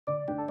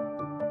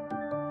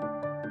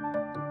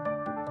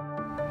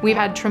We've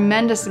had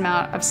tremendous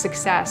amount of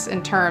success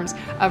in terms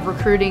of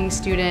recruiting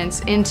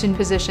students into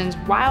positions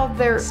while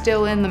they're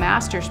still in the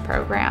master's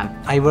program.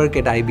 I work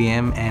at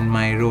IBM and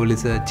my role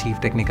is a Chief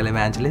Technical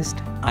Evangelist.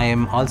 I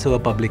am also a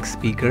public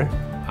speaker.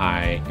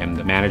 I am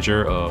the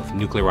manager of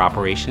nuclear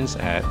operations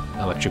at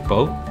Electric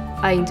Boat.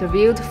 I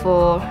interviewed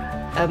for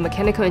a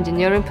mechanical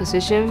engineering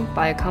position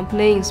by a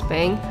company in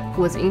Spain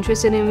who was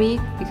interested in me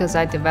because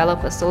I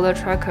developed a solar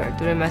tracker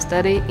during my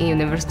study in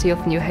University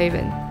of New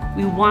Haven.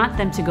 We want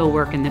them to go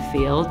work in the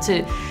field,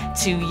 to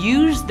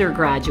use their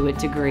graduate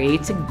degree,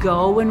 to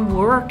go and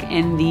work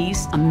in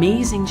these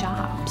amazing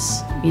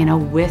jobs,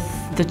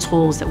 with the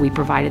tools that we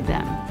provided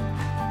them.